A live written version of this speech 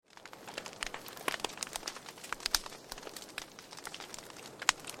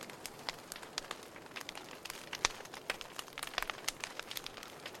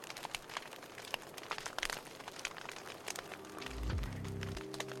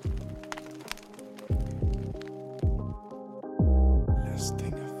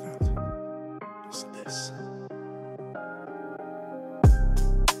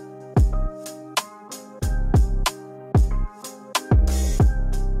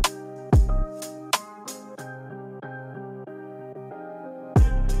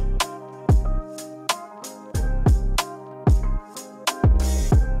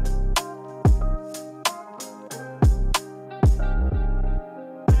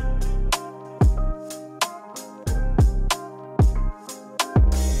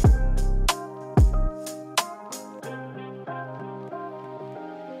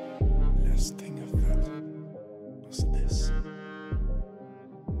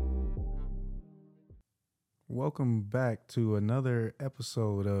Welcome back to another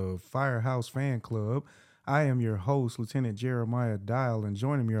episode of Firehouse Fan Club. I am your host, Lieutenant Jeremiah Dial, and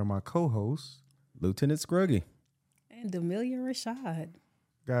joining me are my co-hosts, Lieutenant Scruggy. And Amelia Rashad.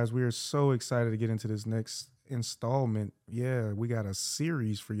 Guys, we are so excited to get into this next installment. Yeah, we got a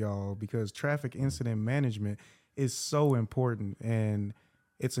series for y'all because traffic incident management is so important and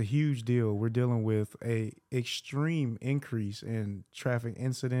it's a huge deal. We're dealing with a extreme increase in traffic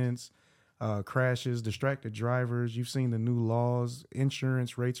incidents, crashes, distracted drivers. You've seen the new laws.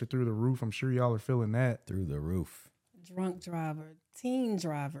 Insurance rates are through the roof. I'm sure y'all are feeling that. Through the roof. Drunk driver, teen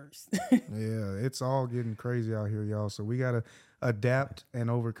drivers. Yeah, it's all getting crazy out here, y'all. So we got to adapt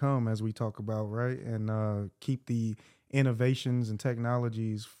and overcome as we talk about, right? And keep the innovations and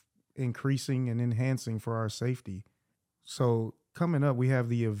technologies increasing and enhancing for our safety. So coming up, we have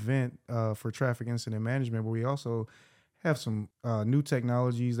the event for traffic incident management, but we also have some new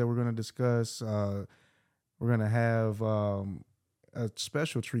technologies that we're going to discuss. We're going to have a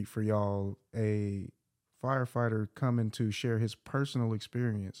special treat for y'all, a firefighter coming to share his personal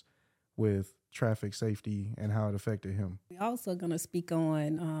experience with traffic safety and how it affected him. We're also going to speak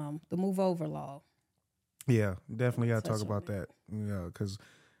on the move over law. Yeah, definitely got to talk about that. Yeah, because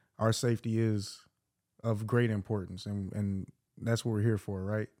our safety is of great importance, and that's what we're here for,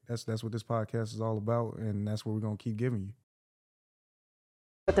 right? That's what this podcast is all about, and that's what we're going to keep giving you.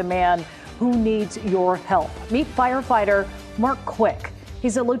 With a man who needs your help. Meet firefighter Mark Quick.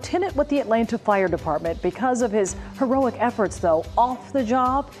 He's a lieutenant with the Atlanta Fire Department. Because of his heroic efforts, though, off the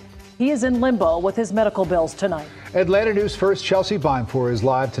job, he is in limbo with his medical bills tonight. Atlanta News First Chelsea Bimepour is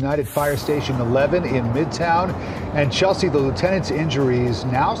live tonight at Fire Station 11 in Midtown. And Chelsea, the lieutenant's injuries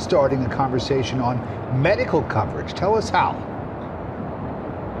now starting a conversation on medical coverage. Tell us how.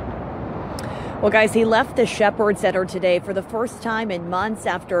 Well, guys, he left the Shepherd Center today for the first time in months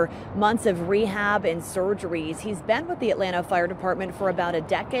after months of rehab and surgeries. He's been with the Atlanta Fire Department for about a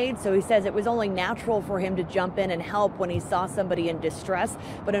decade, so he says it was only natural for him to jump in and help when he saw somebody in distress.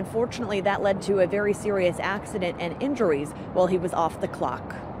 But unfortunately, that led to a very serious accident and injuries while he was off the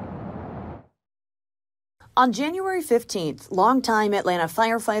clock. On January 15th, longtime Atlanta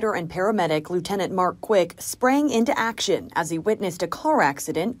firefighter and paramedic Lieutenant Mark Quick sprang into action as he witnessed a car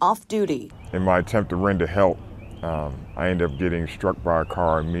accident off duty. In my attempt to render help, I ended up getting struck by a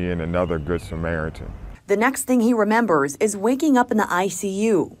car, me and another Good Samaritan. The next thing he remembers is waking up in the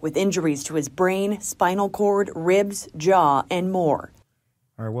ICU with injuries to his brain, spinal cord, ribs, jaw, and more.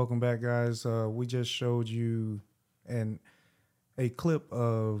 All right, welcome back, guys. We just showed you a clip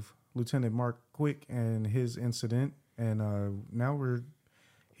of Lieutenant Mark Quick and his incident, and now we're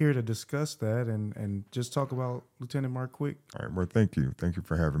here to discuss that and just talk about Lieutenant Mark Quick. All right, well, thank you. Thank you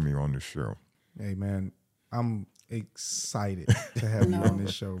for having me on the show. Hey, man, I'm excited to have you on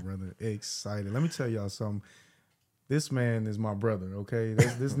this show, brother. Excited. Let me tell y'all something. This man is my brother, okay?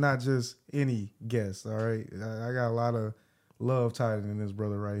 This is not just any guest, all right? I got a lot of love tied in this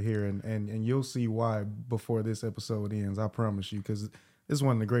brother right here, and you'll see why before this episode ends, I promise you, because this is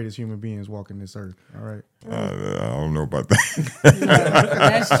one of the greatest human beings walking this earth. All right. I don't know about that.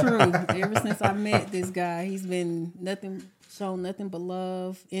 That's true. Ever since I met this guy, he's been shown nothing but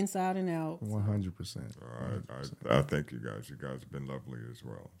love inside and out. 100%. I thank you guys. You guys have been lovely as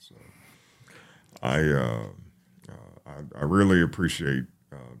well. So I really appreciate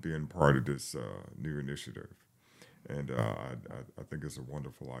being part of this new initiative, and I think it's a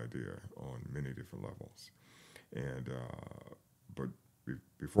wonderful idea on many different levels. And but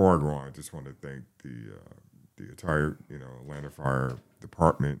before I go on, I just want to thank the entire Atlanta Fire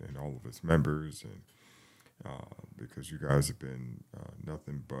Department and all of its members, and because you guys have been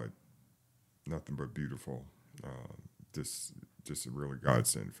nothing but beautiful, just a really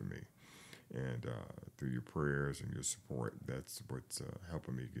godsend for me, and through your prayers and your support, that's what's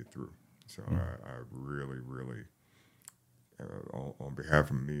helping me get through. So I really on behalf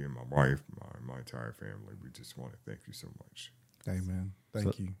of me and my wife, my entire family, we just want to thank you so much. Hey, man.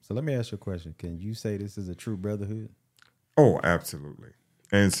 Thank you. So let me ask you a question. Can you say this is a true brotherhood? Oh, absolutely.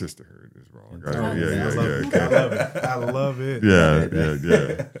 And sisterhood as well. I love it. Yeah.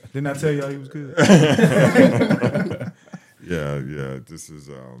 Didn't I tell y'all he was good? Yeah. This is,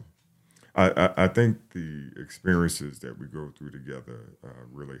 I think the experiences that we go through together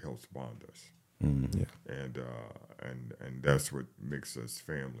really helps bond us. Mm-hmm. Yeah. And that's what makes us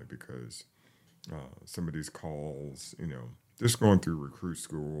family, because some of these calls, just going through recruit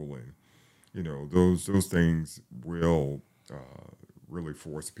school, and those things will really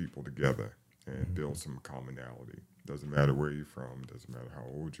force people together and build some commonality. Doesn't matter where you're from, doesn't matter how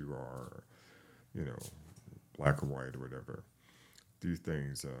old you are, black or white or whatever. these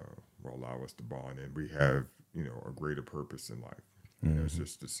things will allow us to bond, and we have, a greater purpose in life. It's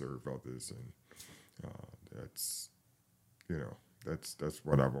just to serve others, and that's, that's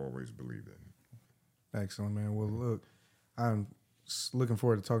what I've always believed in. Excellent, man. Well, look, I'm looking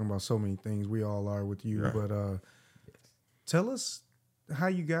forward to talking about so many things. We all are with you, but tell us how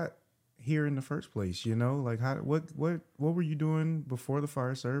you got here in the first place. Like what were you doing before the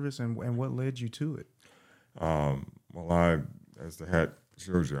fire service, and what led you to it? Well, as the hat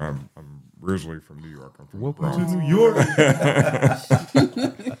shows you, I'm originally from New York. I'm from Welcome the Bronx. to New York.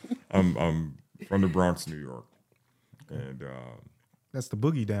 I'm from the Bronx, New York, and that's the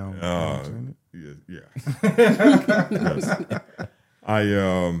boogie down. Isn't it? Yes.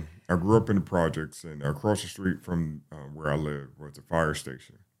 I grew up in the projects, and across the street from where I live was a fire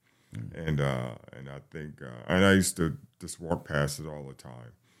station, and I think and I used to just walk past it all the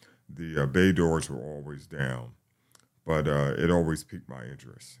time. The bay doors were always down, but it always piqued my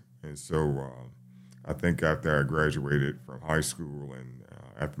interest, and so I think after I graduated from high school and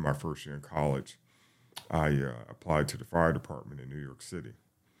after my first year in college, I applied to the fire department in New York City.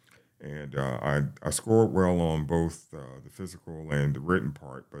 And I scored well on both the physical and the written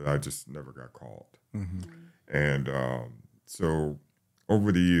part, but I just never got called. And so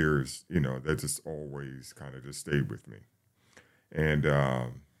over the years, that just always kind of just stayed with me. And,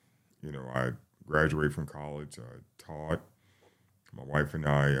 I graduated from college. I taught. My wife and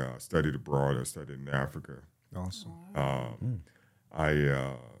I studied abroad. I studied in Africa. Awesome.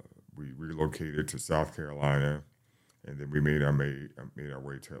 We relocated to South Carolina. And then we made our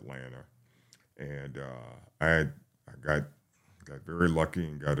way to Atlanta, and I got very lucky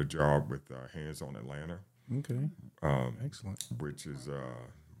and got a job with Hands on Atlanta. Okay, excellent. Which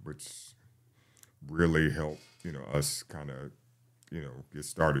really helped us kind of get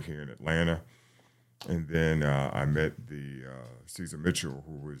started here in Atlanta, and then I met the Caesar Mitchell,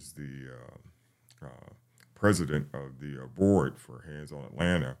 who was the president of the board for Hands on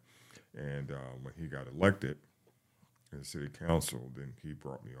Atlanta, and when he got elected in the city council, then he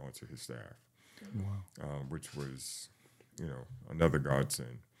brought me onto his staff, which was, another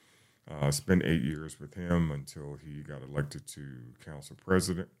godsend. Spent 8 years with him until he got elected to council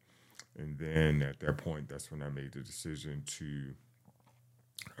president, and then at that point, that's when I made the decision to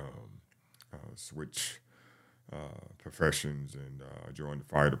switch professions and join the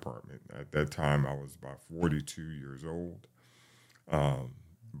fire department. At that time, I was about 42 years old.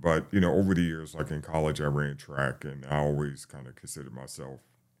 But, over the years, like in college, I ran track, and I always kind of considered myself,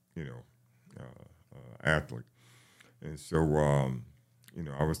 athlete. And so,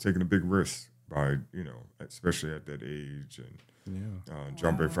 I was taking a big risk by, especially at that age, and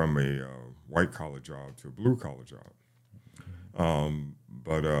jumping from a white-collar job to a blue-collar job.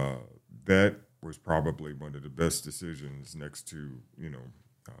 But that was probably one of the best decisions next to,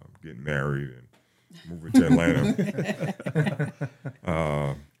 getting married and moving to Atlanta,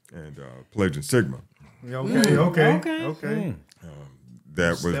 and pledging Sigma. Okay.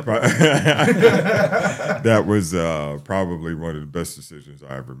 That was probably one of the best decisions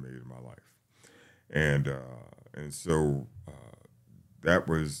I ever made in my life, and so that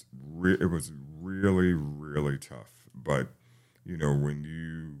was it was really, really tough. But when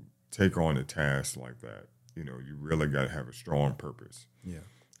you take on a task like that, you really got to have a strong purpose. Yeah,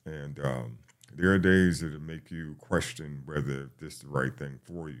 and there are days that make you question whether this is the right thing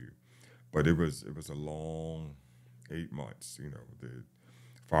for you. But it was a long 8 months, the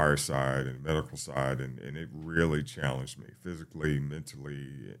fire side and medical side, and it really challenged me physically,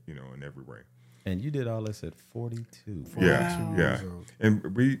 mentally, in every way. And you did all this at 42. Yeah.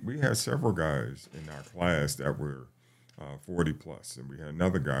 And we had several guys in our class that were 40 plus, and we had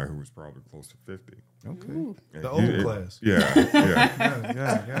another guy who was probably close to 50. Okay. The old class. Yeah.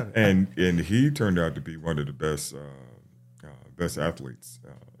 Got it. And he turned out to be one of the best athletes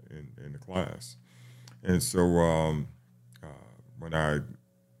in the class. And so when I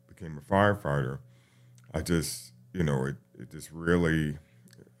became a firefighter, I just, it just really,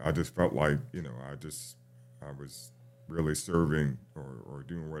 I just felt like, I was really serving or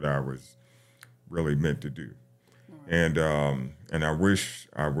doing what I was really meant to do. And I wish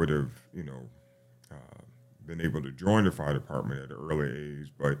I would have, been able to join the fire department at an early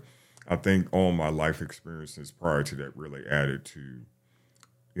age, but I think all my life experiences prior to that really added to,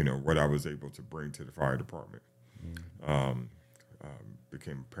 what I was able to bring to the fire department.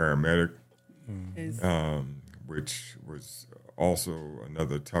 Became a paramedic, which was also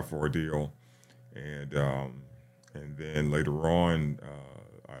another tough ordeal, and then later on,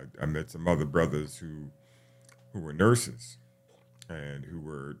 I met some other brothers who were nurses and who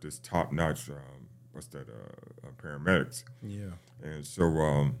were just top-notch paramedics. Yeah. And so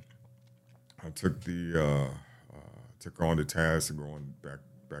I took on the task of going back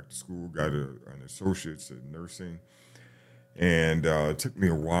to school, got an associate's in nursing, and it took me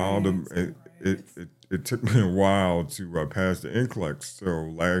a while it took me a while to pass the NCLEX. So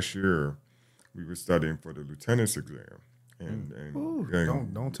last year we were studying for the lieutenant's exam.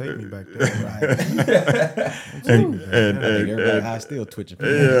 Don't take me back there. Everybody I still twitching.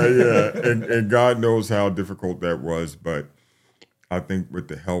 And God knows how difficult that was, but I think with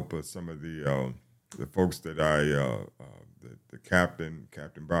the help of some of the folks that the Captain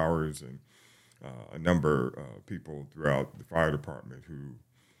Bowers, and a number of people throughout the fire department who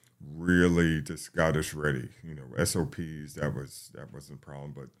really just got us ready. SOPs, that wasn't a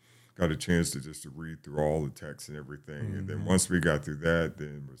problem, but got a chance to read through all the texts and everything. And then once we got through that,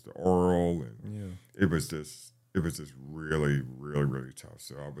 then it was the oral, and it was just really, really, really tough.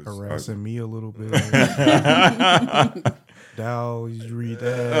 So I was harassing me a little bit. Dow, you read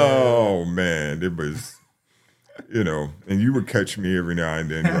that? Oh man, it was, and you would catch me every now and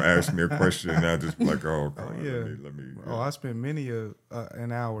then. You'll ask me a question, and I'd just be like, "Oh, come on, let me." I spent many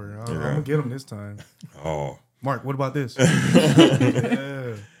an hour. I'm gonna get them this time. Oh, Mark, what about this?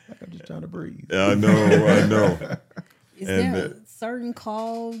 Yeah. I'm just trying to breathe. I know. Is there a certain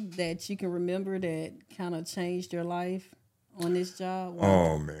call that you can remember that kind of changed your life on this job?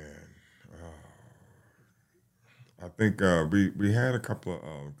 Oh man, I think we had a couple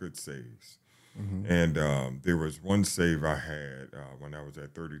of good saves, and there was one save I had when I was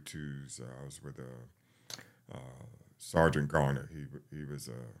at 32s. I was with Sergeant Garner.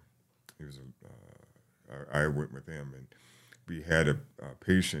 I went with him, and we had a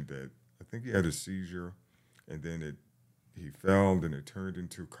patient that I think he had a seizure, and then he fell, and it turned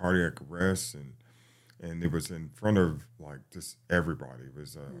into cardiac arrest, and it was in front of like just everybody. It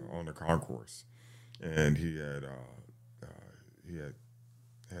was on the concourse, and he had a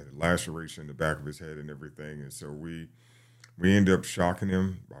laceration in the back of his head and everything, and so we ended up shocking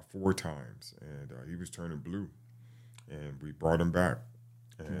him about 4 times, and he was turning blue, and we brought him back.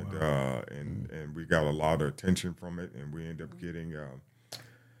 And and we got a lot of attention from it, and we ended up getting a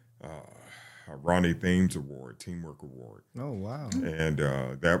Ronnie Thames Award, Teamwork Award. Oh wow! And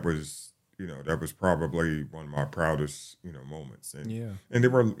that was probably one of my proudest moments. And and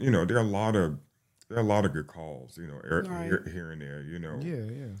there are a lot of good calls, here and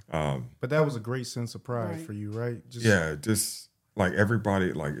there, But that was a great sense of pride for you, right? Just like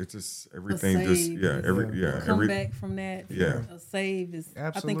everybody, like it's just everything, come back from that. A save is.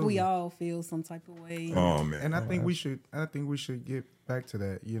 Absolutely. I think we all feel some type of way. Oh man! And I think we should get back to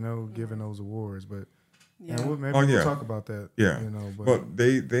that, giving those awards. But maybe we'll talk about that. Yeah, but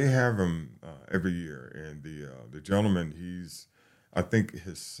they have them every year, and the gentleman, I think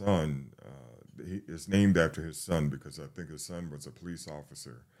his son, he is named after his son because I think his son was a police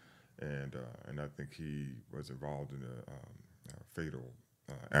officer, and I think he was involved in a fatal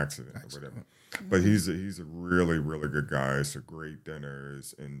accident or whatever. But he's a really, really good guy. It's a great dinner,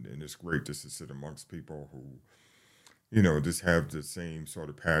 and it's great just to sit amongst people who, just have the same sort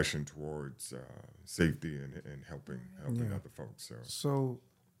of passion towards safety and helping other folks. So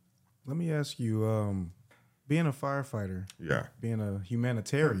let me ask you, being a firefighter, being a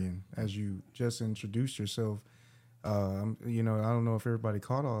humanitarian, as you just introduced yourself, I don't know if everybody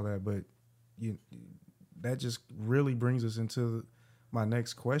caught all that, but that just really brings us into my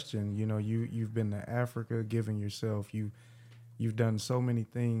next question. You've been to Africa, giving yourself. You've done so many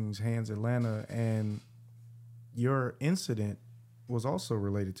things, Hands Atlanta, and your incident was also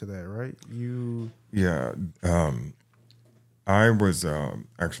related to that, right? I was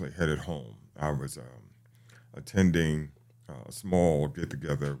actually headed home. I was attending a small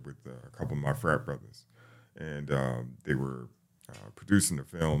get-together with a couple of my frat brothers, and they were producing a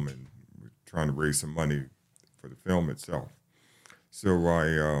film and trying to raise some money for the film itself. So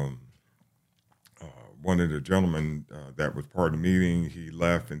I, one of the gentlemen that was part of the meeting, he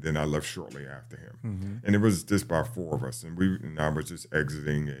left, and then I left shortly after him. And it was just about 4 of us, and I was just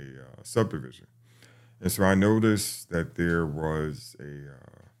exiting a subdivision. And so I noticed that there was a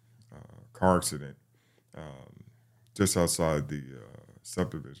car accident just outside the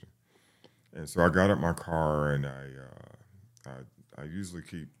subdivision. And so I got out my car, and I usually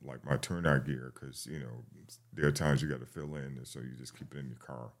keep like my turnout gear because there are times you got to fill in, and so you just keep it in your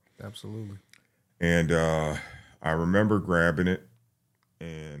car. Absolutely. And I remember grabbing it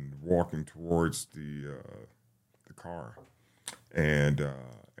and walking towards the car, and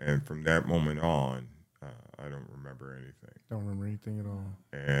from that moment on, I don't remember anything. Don't remember anything at all.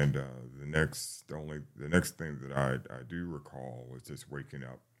 And the next thing that I do recall was just waking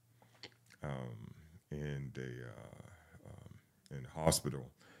up. in the in the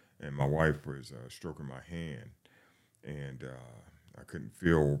hospital, and my wife was stroking my hand, and I couldn't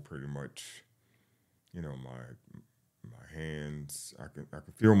feel pretty much, my hands. I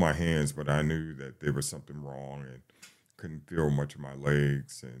could feel my hands, but I knew that there was something wrong, and couldn't feel much of my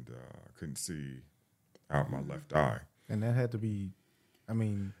legs, and couldn't see out my left eye. And that had to be, I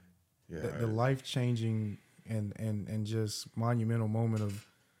mean, the life changing and just monumental moment of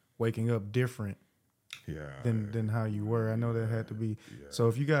waking up different than how you were. I know that had to be. Yeah. So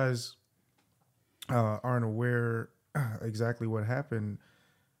if you guys aren't aware exactly what happened,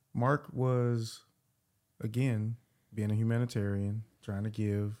 Mark was, again, being a humanitarian, trying to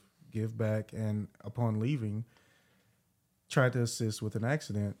give back, and upon leaving, tried to assist with an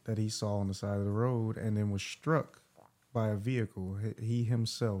accident that he saw on the side of the road, and then was struck by a vehicle. He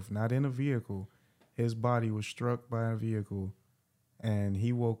himself, not in a vehicle, his body was struck by a vehicle, and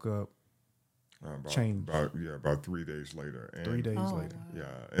he woke up changed. About 3 days later. And 3 days later. Wow.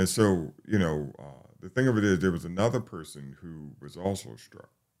 Yeah, and so the thing of it is, there was another person who was also struck,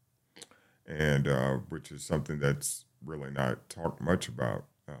 and which is something that's really not talked much about.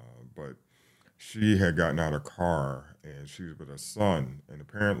 But she had gotten out of a car, and she was with her son, and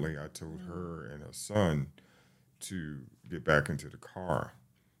apparently I told her and her son to get back into the car,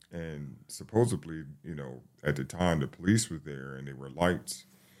 and supposedly, at the time the police were there and there were lights,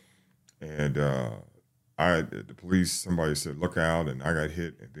 and the police, somebody said, "Look out," and I got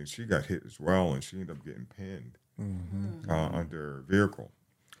hit, and then she got hit as well, and she ended up getting pinned under a vehicle.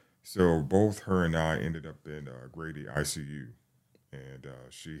 So both her and I ended up in Grady ICU, and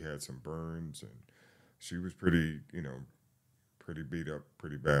she had some burns, and she was pretty beat up,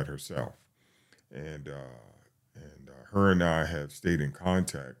 pretty bad herself, and her and I have stayed in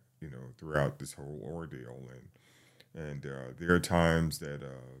contact, throughout this whole ordeal, and there are times that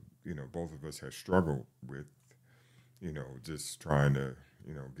both of us have struggled with, just trying to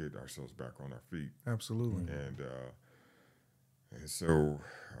get ourselves back on our feet. Absolutely. And so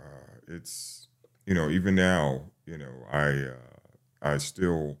it's, even now, I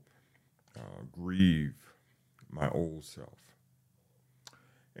still grieve my old self.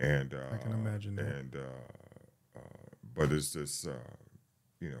 And I can imagine that. And but it's just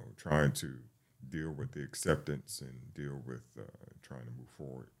trying to deal with the acceptance and deal with trying to move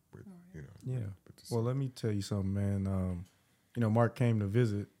forward with Yeah. with the Well, let me tell you something, man. Mark came to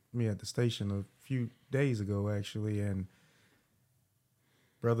visit me at the station a few days ago, actually, and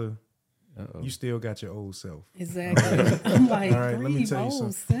brother, you still got your old self. Exactly. I'm like, All right, let me tell you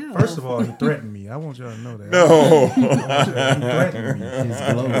old something. self. First of all, he threatened me. I want y'all to know that. No. He threatened me. His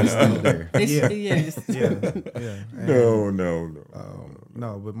glow is still there. Yes. Yeah. And,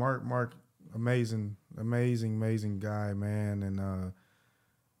 No. but Mark, amazing guy, man, and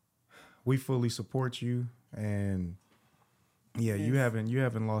we fully support you. And yeah, you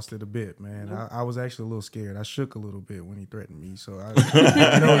haven't lost it a bit, man. Nope. I was actually a little scared. I shook a little bit when he threatened me, so I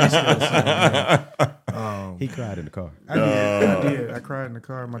know he's still something, man. He cried in the car. I did. I cried in the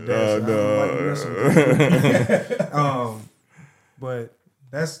car. My dad said, "I don't like messing with you." But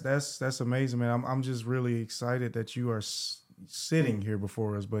that's amazing, man. I'm just really excited that you are sitting here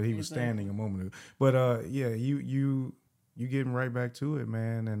before us, but he was standing a moment ago. But yeah, you getting right back to it,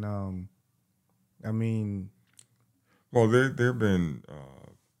 man. And I mean, Well, there've been,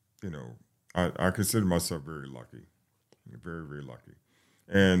 I consider myself very lucky, very, very lucky,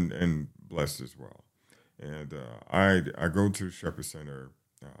 and blessed as well. And I go to the Shepherd Center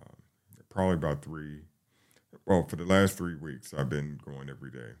probably for the last 3 weeks, I've been going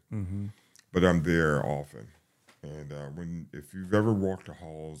every day. mm-hmm. But I'm there often. And if you've ever walked the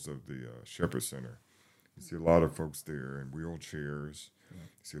halls of the Shepherd Center, you see a lot of folks there in wheelchairs.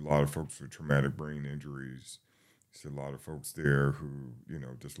 You see a lot of folks with traumatic brain injuries. You see a lot of folks there who,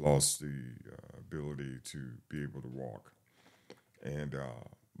 just lost the ability to be able to walk. And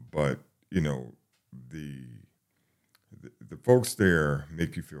but the folks there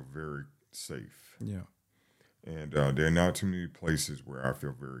make you feel very safe. Yeah. And there are not too many places where I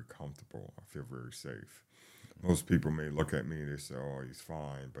feel very comfortable. I feel very safe. Most people may look at me and they say, "Oh, he's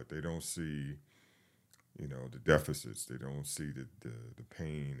fine," but they don't see, the deficits. They don't see the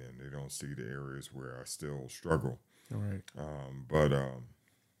pain, and they don't see the areas where I still struggle. All right. But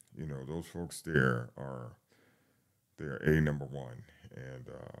those folks there they're number one, and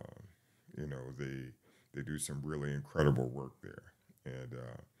they do some really incredible work there, and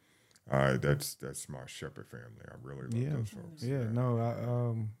that's my Shepherd family. I really love those folks. Yeah. No,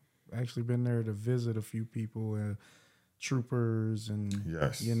 I actually been there to visit a few people, troopers, and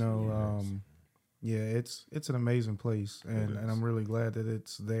Yes. Yeah, it's an amazing place, and I'm really glad that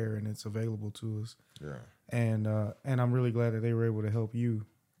it's there and it's available to us. Yeah. And I'm really glad that they were able to help you.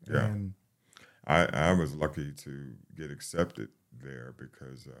 Yeah. And I was lucky to get accepted there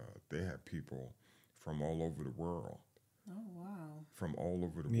because they had people from all over the world. Oh, wow. From all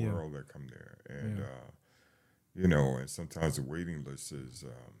over the Yeah. world that come there. And, you know, and sometimes the waiting list is,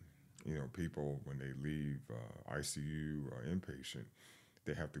 you know, people, when they leave ICU or inpatient,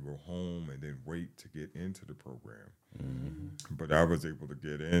 they have to go home and then wait to get into the program. Mm-hmm. But I was able to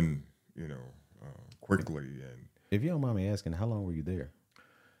get in, you know, quickly. And If you don't mind me asking, how long were you there?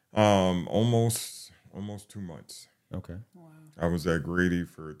 almost 2 months. Okay. Wow. I was at Grady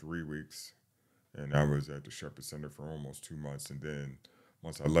for 3 weeks, and I was at the Shepherd Center for almost 2 months. And then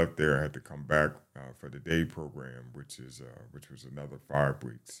once I left there, I had to come back for the day program, which was another 5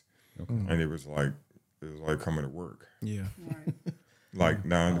 weeks. Okay. And it was like coming to work. yeah, Right. Like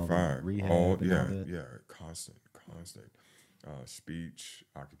 9 All to the 5. rehab and all that? Constant. Speech,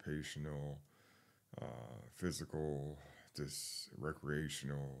 occupational, physical, just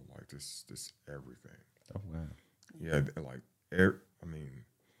recreational, like this everything. Oh, wow. Yeah, like I mean,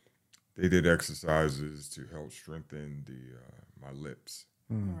 they did exercises to help strengthen my lips.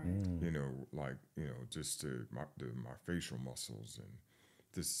 Right. You know, like, you know, just my facial muscles and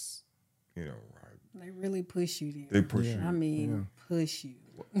this, you know, They really push you there. they push you. I mean, push you.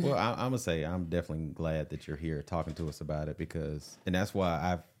 Well, I'm going to say I'm definitely glad that you're here talking to us about it and that's why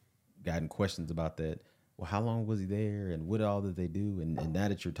I've gotten questions about that. Well, how long was he there and what all did they do? And now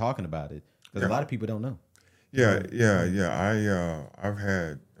that you're talking about it, because a lot of people don't know. Yeah. I've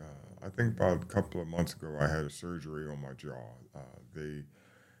had, I think about a couple of months ago, I had a surgery on my jaw.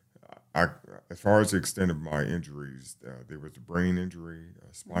 As far as the extent of my injuries, there was a brain injury,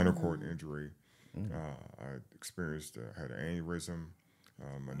 a spinal cord injury. I experienced, had an aneurysm.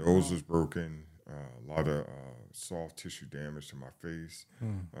 My nose was broken. A lot of soft tissue damage to my face.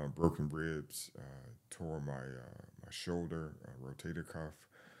 Broken ribs. Tore my shoulder, rotator cuff.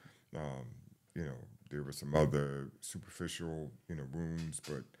 You know, there were some other superficial, you know, wounds,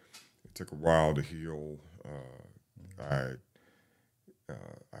 but it took a while to heal. I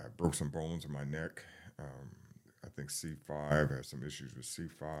broke some bones in my neck. I think C5, had some issues with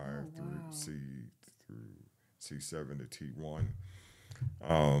C5 through C7 to T1.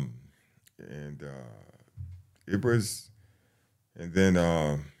 And it was, and then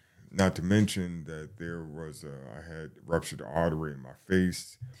not to mention that there was I had ruptured artery in my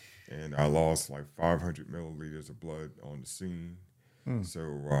face, and I lost like 500 milliliters of blood on the scene.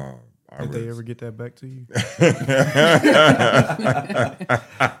 So did they ever get that back to you?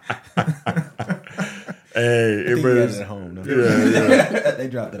 Hey, it You got was it at home. No? yeah. They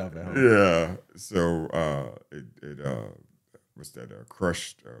dropped it off at home. Yeah. So it was that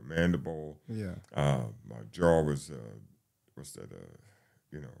crushed mandible. Yeah, My jaw was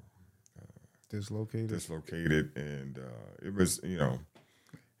you know, dislocated. and it was, you know,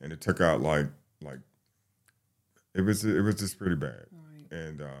 and it took out like it was just pretty bad. Right.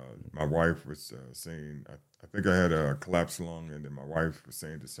 And my wife was saying, I think I had a collapsed lung, and then my wife was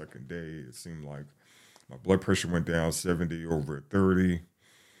saying the second day it seemed like my blood pressure went down 70 over 30.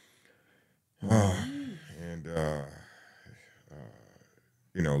 And,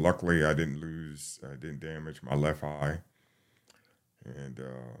 you know, luckily I didn't damage my left eye. And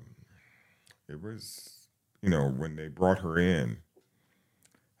it was, you know, when they brought her in,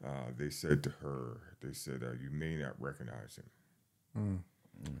 they said to her, you may not recognize him.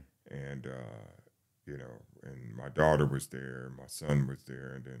 And, you know, and my daughter was there, my son was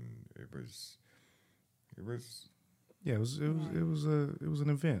there, and then it was. Yeah, it was an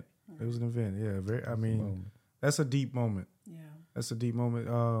event. It was an event. Yeah, very. I mean, that's a deep moment. Yeah. That's a deep moment.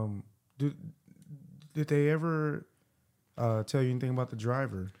 Did they ever tell you anything about the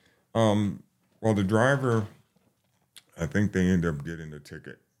driver? Well, the driver, I think they ended up getting a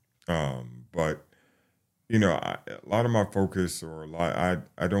ticket. But you know, a lot of my focus, I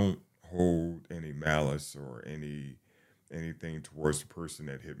don't hold any malice or anything towards the person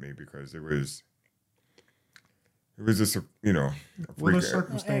that hit me, because it was just a Well, the freak.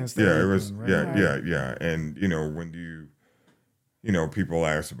 circumstance. Yeah, that it was. happened, right? Yeah. And you know, when people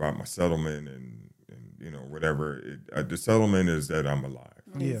ask about my settlement and you know, whatever, the settlement is that I'm alive.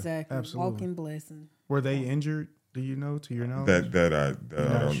 Yeah, Exactly. absolutely. Walking blessing. Were they injured? Do you know, to your knowledge? That I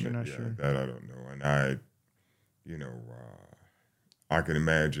don't You're know. not Yeah, sure. that I don't know. And you know, I can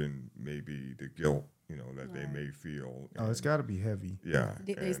imagine maybe the guilt, you know, that they may feel. Oh, it's got to be heavy. Yeah.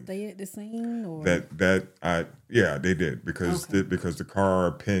 Did they stay at the scene? Or? They did, because because the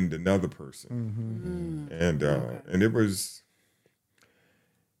car pinned another person, and it was,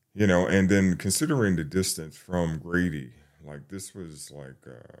 and then considering the distance from Grady, like this was like,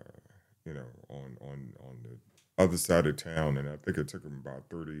 on the other side of town, and I think it took them about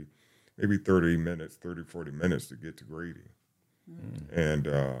 30 minutes, 40 minutes to get to Grady. And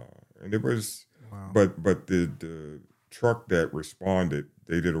it was, but the truck that responded,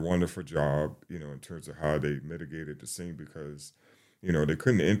 they did a wonderful job, in terms of how they mitigated the scene because, they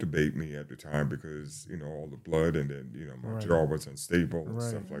couldn't intubate me at the time because, all the blood and then, my jaw was unstable and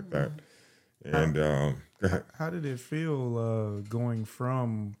stuff like that. And go ahead. How did it feel going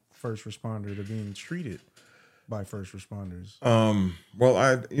from first responder to being treated by first responders? Well,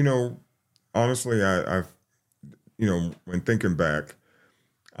 honestly, I've, when thinking back,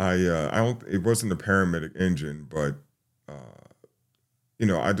 I don't. It wasn't a paramedic engine, but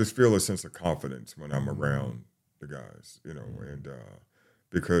I just feel a sense of confidence when I'm around the guys, and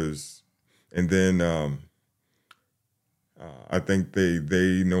because, and then I think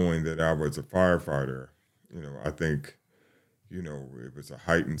they knowing that I was a firefighter, I think, it was a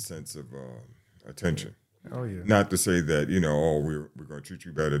heightened sense of attention. Oh yeah. Not to say that we're going to treat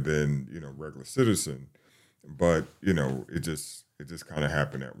you better than regular citizen, but it just kind of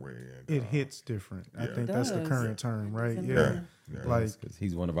happened that way. And, It hits different. I think It that's the does. current term, right? Yeah. Like because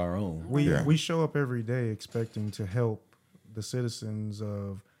he's one of our own. we show up every day expecting to help the citizens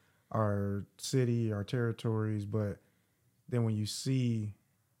of our city, our territories, but then when you see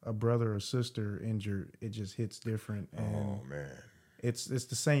a brother or sister injured, it just hits different. And oh man, it's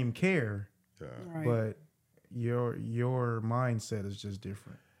the same care, Right. but your mindset is just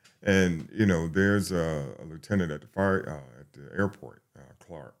different. and there's a lieutenant at the airport,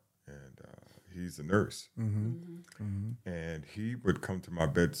 Clark, and he's a nurse, and he would come to my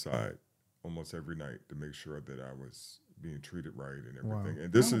bedside almost every night to make sure that I was being treated right and everything. Wow.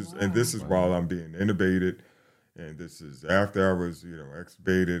 And this is while I'm being intubated, and this is after I was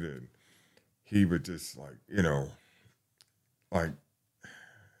extubated, and he would just my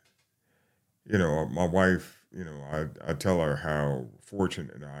wife, I tell her how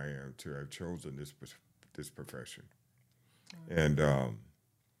fortunate I am to have chosen this profession, and I'm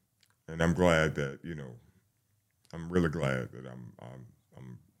glad that I'm really glad that I'm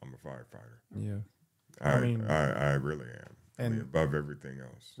a firefighter. Yeah. I really am. And above everything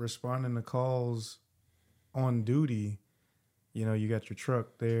else. Responding to calls on duty, you got your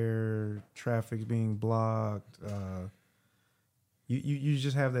truck there, traffic's being blocked. You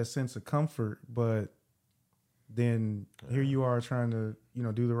just have that sense of comfort, but then here you are trying to,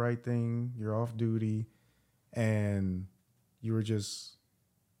 do the right thing. You're off duty, and it's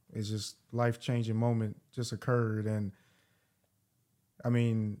just life-changing moment just occurred. And I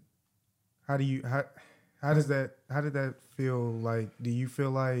mean, how did that feel like? Do you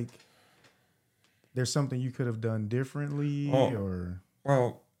feel like there's something you could have done differently or?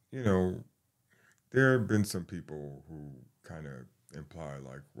 Well, there have been some people who kind of imply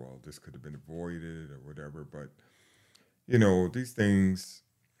like, well, this could have been avoided or whatever. But, these things,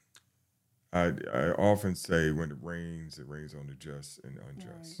 I often say when it rains on the just and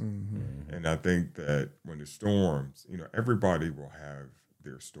unjust. Right. Mm-hmm. And I think that when it storms, everybody will have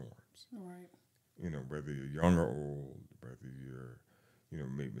their storms. Right. Whether you're young or old, whether you're,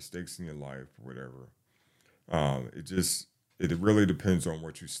 made mistakes in your life or whatever. It really depends on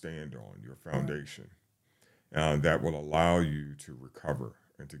what you stand on, your foundation. That will allow you to recover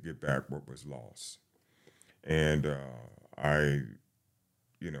and to get back what was lost. And I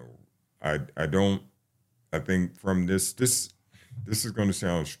think from this is going to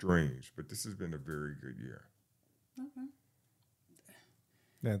sound strange, but this has been a very good year. Okay.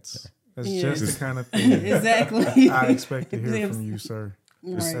 That's Yeah. just the kind of thing Exactly. I expect to hear from you, sir.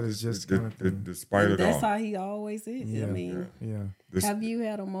 Right. That is just the kind of thing. Despite And it that's all. how he always is. Yeah. I mean, Yeah. have you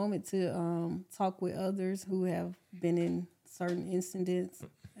had a moment to talk with others who have been in certain incidents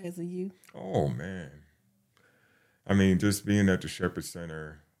as a youth? Oh man. I mean, just being at the Shepherd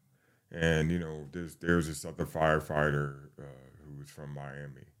Center, and there's this other firefighter who was from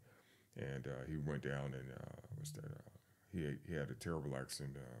Miami, and he went down and he had a terrible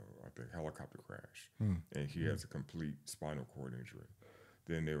accident, I think helicopter crash, and he has a complete spinal cord injury.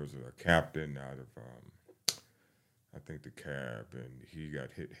 Then there was a captain out of I think the cab, and he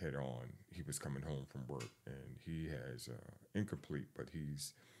got hit head on. He was coming home from work, and he has incomplete, but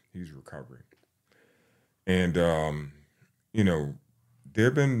he's recovering. And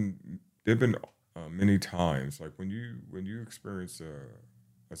there've been many times, like when you experience a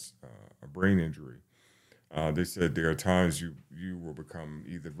brain injury, they said there are times you will become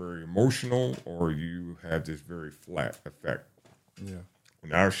either very emotional or you have this very flat effect. Yeah.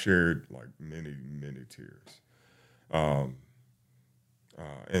 And I've shared like many tears.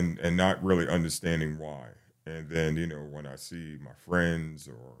 and not really understanding why. And then, you know, when I see my friends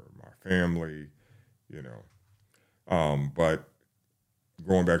or my family, you know, but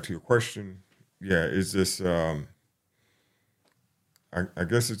going back to your question, yeah, it's just, I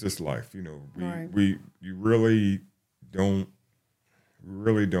guess it's just life, you know, you really don't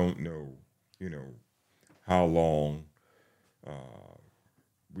know, you know, how long,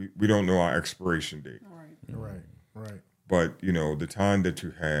 we don't know our expiration date. Right. But, you know, the time that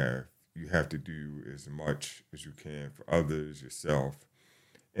you have to do as much as you can for others, yourself.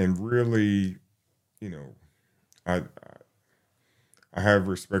 And really, you know, I have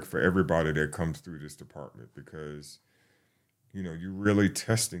respect for everybody that comes through this department because, you know, you're really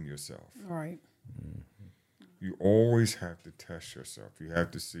testing yourself. Right. You always have to test yourself. You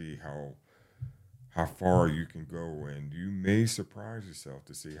have to see how far you can go, and you may surprise yourself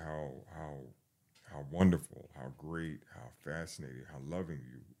to see how wonderful, how great, how fascinating, how loving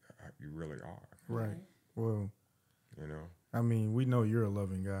you really are. Right. Well, you know, I mean, we know you're a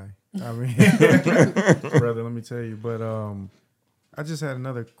loving guy. I mean, brother, let me tell you. But I just had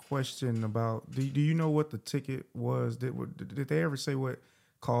another question about. Do you know what the ticket was? Did they ever say what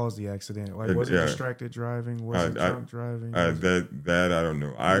caused the accident? Like, was it distracted driving? Was it drunk driving? That I don't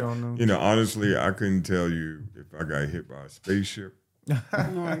know. I don't know. You know, honestly, I couldn't tell you if I got hit by a spaceship,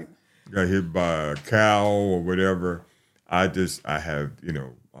 Right. got hit by a cow or whatever. I have, you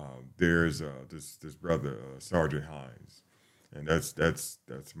know, there's this brother Sergeant Hines, and that's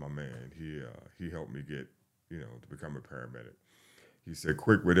my man. He helped me get, you know, to become a paramedic. He said,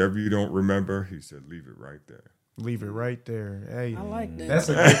 "Quick, whatever you don't remember," he said, "leave it right there." Leave it right there. Hey, I like that. That's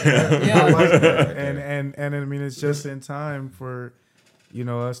a good Yeah. I like that. And I mean, it's just in time for, you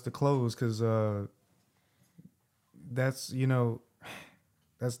know, us to close because that's, you know,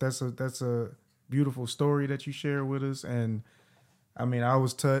 that's a beautiful story that you share with us, and I mean, I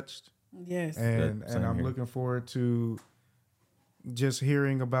was touched. Yes. And I'm looking forward to just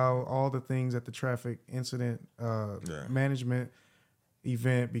hearing about all the things at the traffic incident management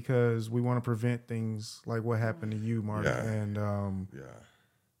event, because we want to prevent things like what happened to you, Mark. Yeah. And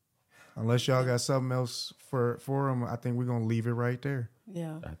unless y'all got something else for them, I think we're gonna leave it right there.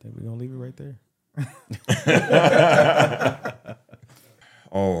 Yeah. I think we're gonna leave it right there.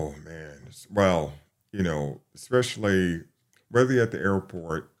 Oh man. Well, you know, especially whether you're at the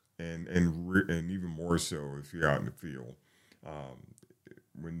airport and even more so if you're out in the field,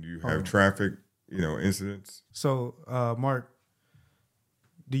 when you have traffic, you know, incidents. So, Mark,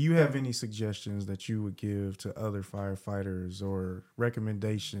 do you have any suggestions that you would give to other firefighters, or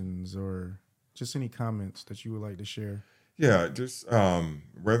recommendations, or just any comments that you would like to share? Yeah, just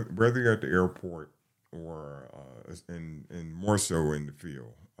whether you're at the airport or and more so in the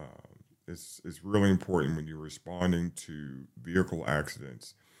field, it's really important when you're responding to vehicle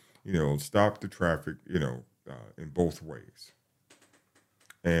accidents. You know, stop the traffic. You know, in both ways,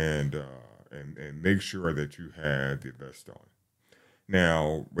 and make sure that you have the vest on.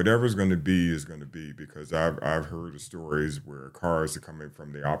 Now, whatever's going to be is going to be, because I've heard of stories where cars are coming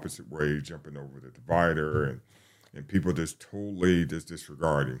from the opposite way, jumping over the divider, and people just totally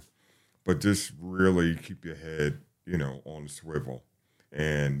disregarding. But just really keep your head, you know, on the swivel,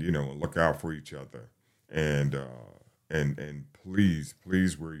 and, you know, look out for each other, and please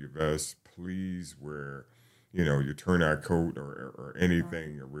wear your vest. Please wear, you know, your turnout coat or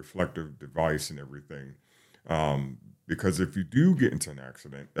anything, a reflective device and everything. Because if you do get into an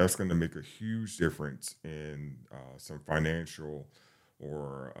accident, that's going to make a huge difference in some financial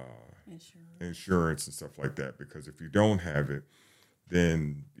or insurance and stuff like that. Because if you don't have it,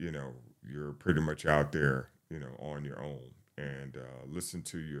 then, you know, you're pretty much out there, you know, on your own. And listen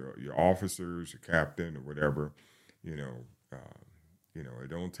to your officers, your captain, or whatever. You know, it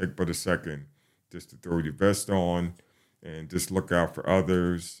don't take but a second just to throw your vest on and just look out for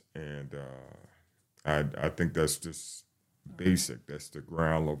others. And I think that's just basic. That's the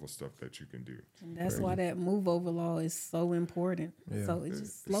ground level stuff that you can do. And that's why that move over law is so important. Yeah. So it's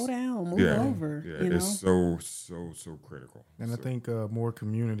just slow down, move over. Yeah, you know? it's so critical. And I think more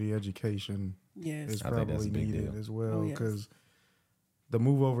community education is probably needed as well, because the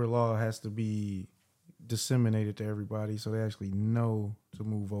move over law has to be disseminated to everybody so they actually know to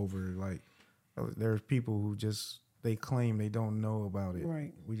move over. Like, there's people who just, they claim they don't know about it.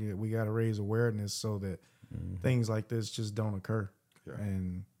 Right. We got to raise awareness so that things like this just don't occur. Yeah.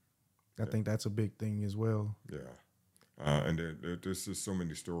 And I think that's a big thing as well. Yeah. And there's just so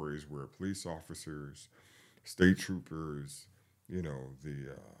many stories where police officers, state troopers, you know,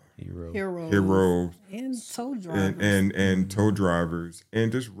 the heroes and tow drivers and tow drivers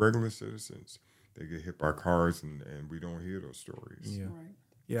and just regular citizens they get hit by cars, and we don't hear those stories. Yeah. Right.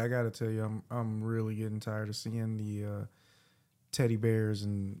 Yeah, I got to tell you, I'm really getting tired of seeing the teddy bears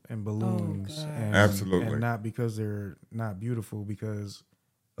and balloons. God. And, Absolutely. And not because they're not beautiful, because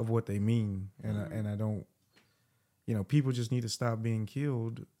of what they mean. And I don't, people just need to stop being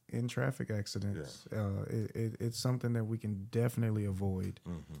killed in traffic accidents. It's something that we can definitely avoid.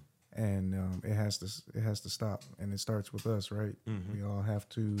 And it has to stop, and it starts with us, right? We all have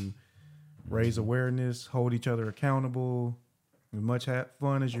to raise awareness, hold each other accountable. As much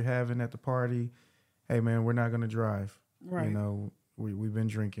fun as you're having at the party, hey man, we're not gonna drive. Right. We've been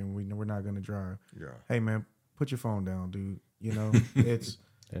drinking. We're not gonna drive. Yeah. Hey man, put your phone down, dude. It's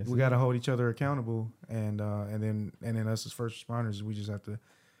we got to hold each other accountable, and then us as first responders, we just have to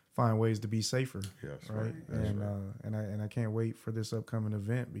find ways to be safer. Yes, right. That's And right. I can't wait for this upcoming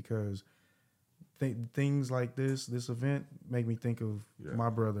event, because things like this event make me think of my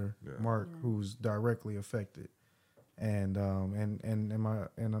brother Mark, who's directly affected, and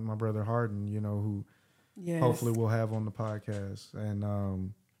my brother Harden, who Yes. hopefully we'll have on the podcast,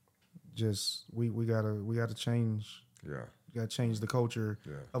 and just we gotta change. Yeah. We gotta change the culture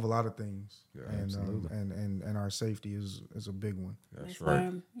of a lot of things, Yeah, and our safety is a big one. That's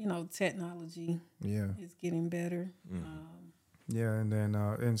right. Why, technology is getting better. Yeah, and then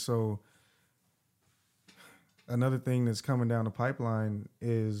and so another thing that's coming down the pipeline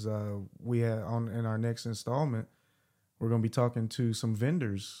is we have in our next installment, we're going to be talking to some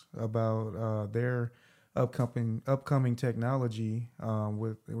vendors about their upcoming technology.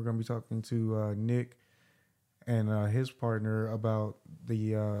 We're going to be talking to Nick and his partner about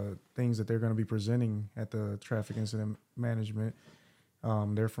the things that they're going to be presenting at the Traffic Incident Management.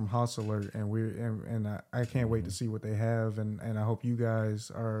 They're from House Alert, and I can't wait to see what they have, and I hope you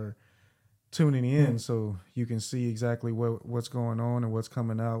guys are tuning in so you can see exactly what's going on and what's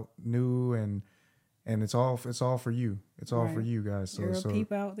coming out new, and it's all for you. It's all for you guys. There are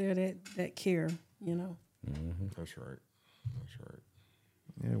people out there that care. That's right. That's right.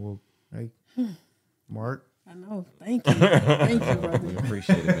 Yeah. Well, hey, Mark. I know. Thank you. Thank you, brother. We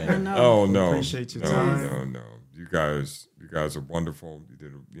appreciate it, man. I know. Oh no! Appreciate your time. No. You guys are wonderful.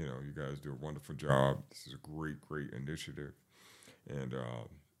 You guys do a wonderful job. This is a great initiative, and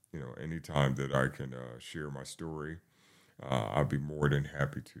anytime that I can share my story, I'll be more than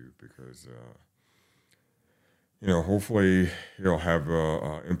happy to, because hopefully it'll have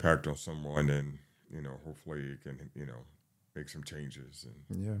an impact on someone, and hopefully it can make some changes.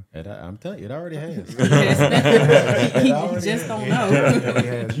 And Yeah. And I'm telling you, it already has. You just don't know. It definitely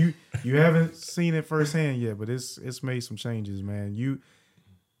has. You haven't seen it firsthand yet, but it's made some changes, man.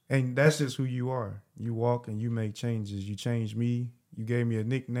 And that's just who you are. You walk and you make changes. You changed me. You gave me a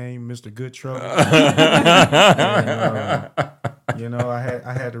nickname, Mr. Good Trouble. And,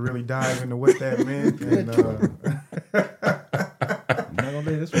 I had to really dive into what that meant. And I'm not gonna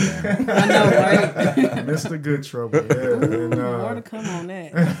leave this one down. I know, right? Mr. Good Trouble. Yeah. And, More to come on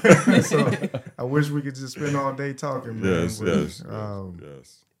that. so I wish we could just spend all day talking, man. yes.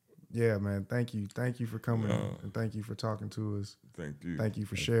 Yeah, man. Thank you for coming, and thank you for talking to us. Thank you. Thank you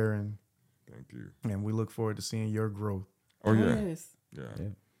for sharing, Thank you. and we look forward to seeing your growth. Oh yeah. Yes. Yeah.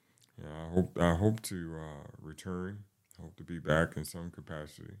 I hope to return. I hope to be back in some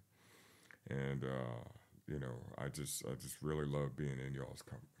capacity, and I just really love being in y'all's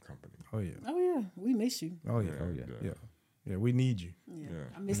company. Oh yeah. Oh yeah. We miss you. Oh yeah. Yeah. We need you. Yeah. Yeah.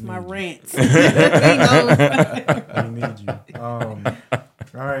 I miss my rants. We need you. All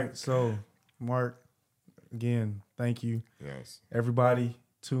right. So, Mark, again, thank you. Yes. Everybody,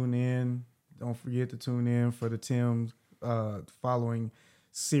 tune in. Don't forget to tune in for the Tim following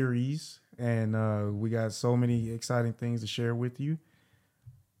series. And we got so many exciting things to share with you.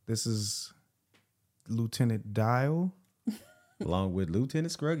 This is Lieutenant Dial. Along with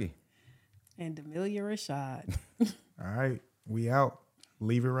Lieutenant Scruggy. And Amelia Rashad. All right. We out.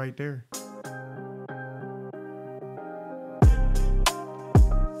 Leave it right there.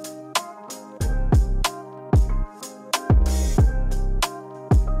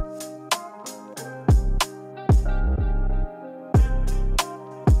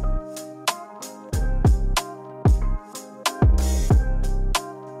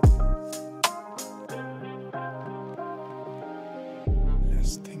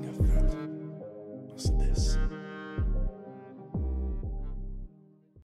 Let's think